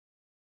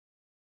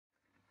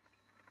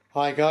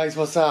Hi guys,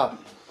 what's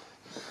up?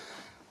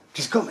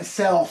 Just got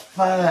myself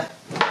a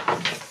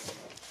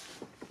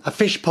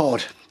fish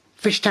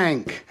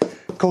tank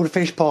called a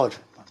fish pod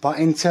by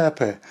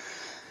Interpet.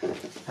 And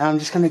I'm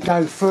just going to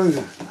go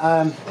through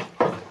about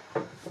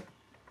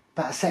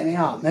setting it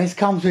up. This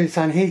comes with its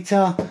own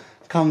heater,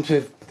 comes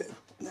with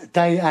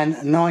day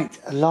and night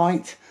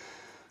light,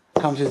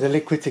 comes with a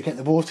liquid to get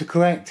the water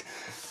correct,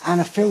 and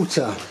a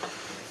filter.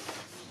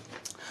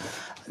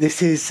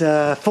 This is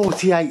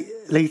 48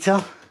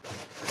 litre.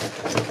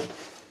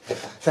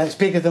 So it's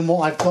bigger than what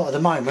I've got at the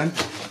moment,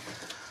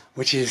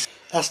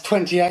 that's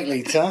 28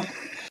 litre.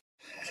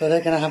 So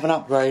they're going to have an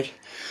upgrade.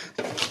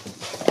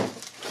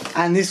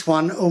 And this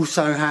one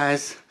also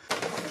has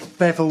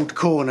beveled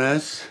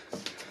corners,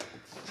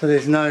 so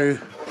there's no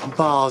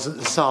bars at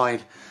the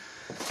side.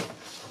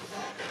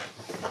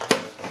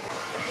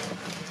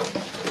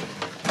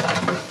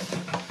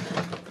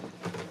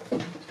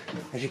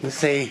 As you can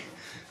see,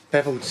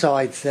 beveled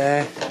sides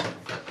there.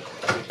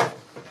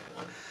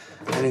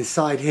 And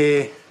inside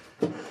here,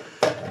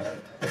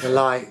 the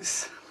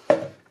lights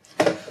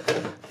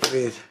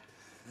with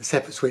a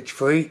separate switch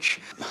for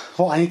each.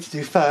 What I need to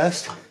do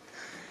first,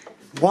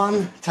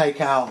 one, take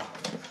out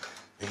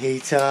the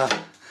heater,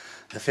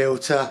 the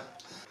filter.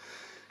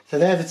 So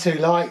they're the two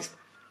lights,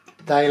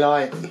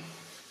 daylight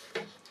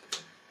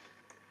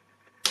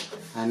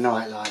and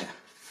night light.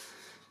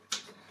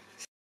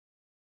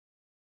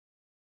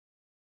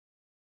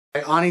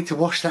 I need to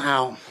wash that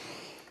out.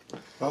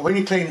 But when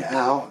you clean it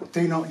out,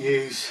 do not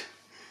use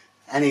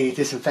any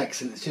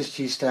disinfectant, just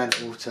use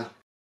standard water.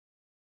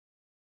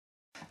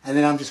 And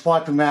then I'm just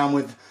wiping around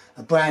with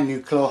a brand new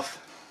cloth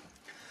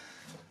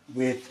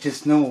with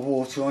just normal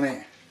water on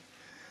it,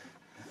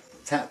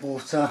 tap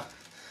water,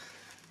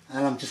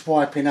 and I'm just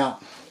wiping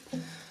up.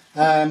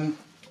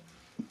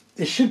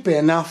 It should be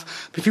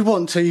enough, but if you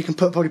want to, you can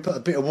probably put a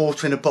bit of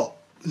water in a pot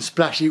and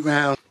splash it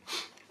round.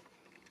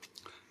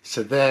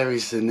 So there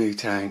is the new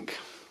tank,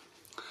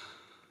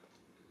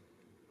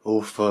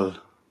 all full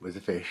with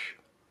the fish.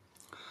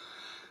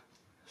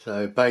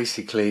 So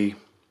basically,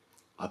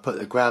 I put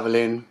the gravel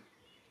in.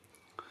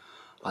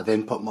 I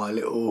then put my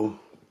little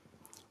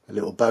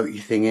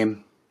boaty thing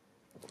in.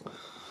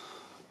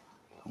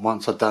 And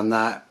once I've done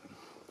that,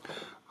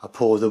 I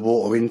pour the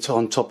water into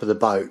on top of the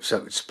boat so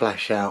it would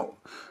splash out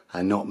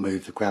and not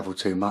move the gravel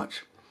too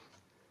much.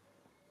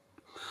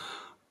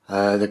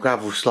 The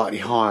gravel's slightly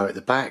higher at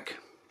the back.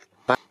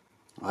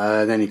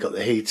 Then you've got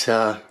the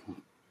heater,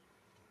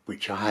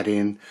 which I had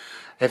in.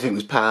 Everything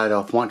was powered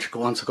off. Once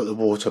I got the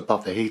water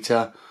above the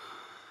heater,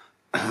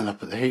 and I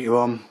put the heater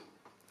on,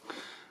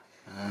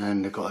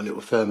 and I've got a little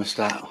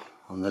thermostat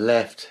on the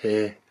left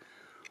here,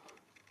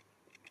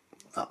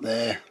 up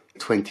there.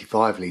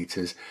 25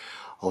 litres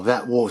of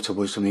that water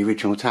was from the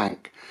original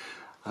tank,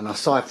 and I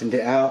siphoned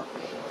it out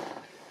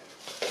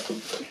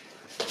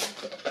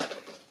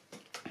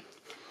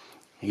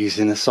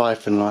using a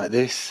siphon like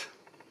this,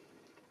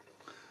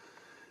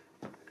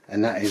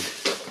 and that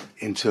is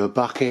into a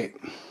bucket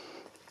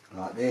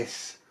like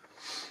this.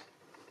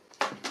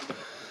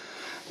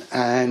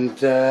 And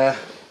then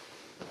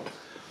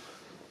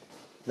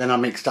I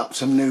mixed up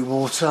some new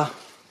water,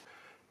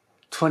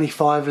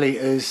 25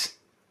 litres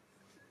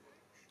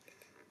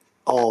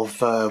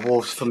of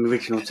water from the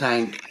original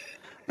tank,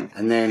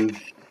 and then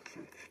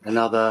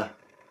another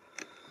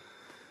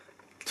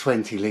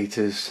 20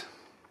 litres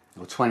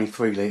or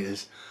 23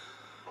 litres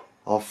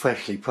of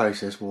freshly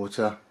processed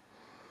water.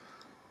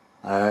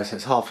 So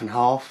it's half and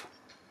half.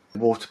 The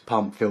water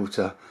pump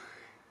filter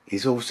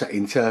is also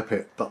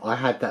Interpet, but I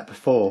had that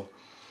before,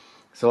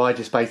 so I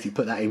just basically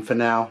put that in for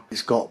now.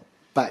 It's got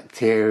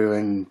bacteria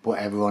and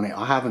whatever on it.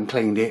 I haven't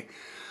cleaned it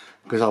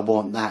because I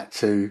want that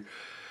to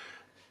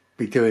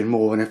be doing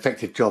more of an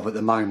effective job at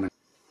the moment.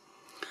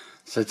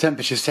 So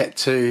temperature set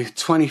to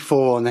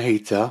 24 on the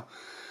heater,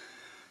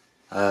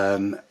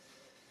 but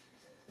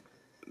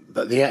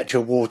the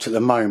actual water at the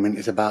moment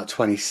is about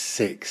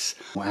 26,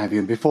 what have you.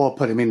 And before I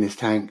put them in this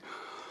tank,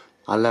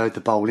 I lowered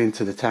the bowl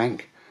into the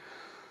tank,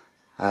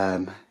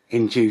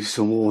 induced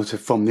some water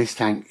from this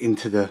tank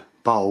into the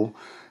bowl,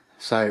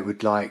 so it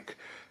would like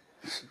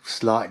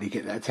slightly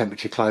get that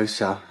temperature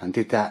closer, and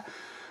did that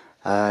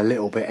a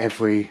little bit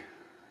every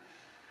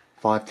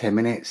 5-10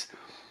 minutes.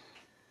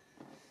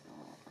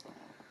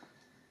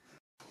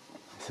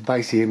 So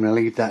basically I'm going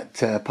to leave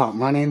that pump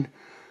running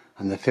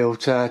and the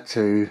filter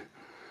to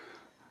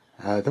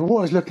the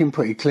water's looking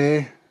pretty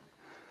clear.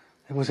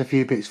 There was a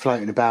few bits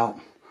floating about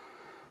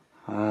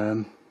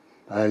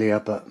earlier,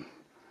 but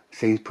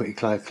seems pretty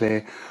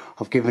clear.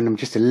 I've given them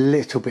just a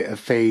little bit of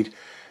feed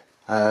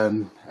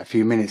a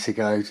few minutes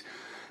ago,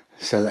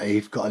 so that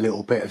they've got a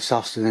little bit of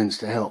sustenance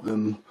to help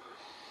them,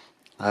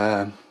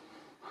 because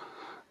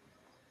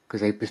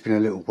it's been a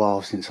little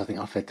while since I think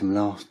I fed them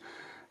last,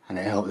 and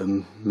it helped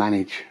them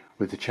manage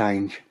with the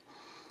change.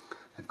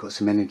 They've got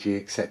some energy,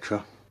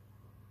 etc.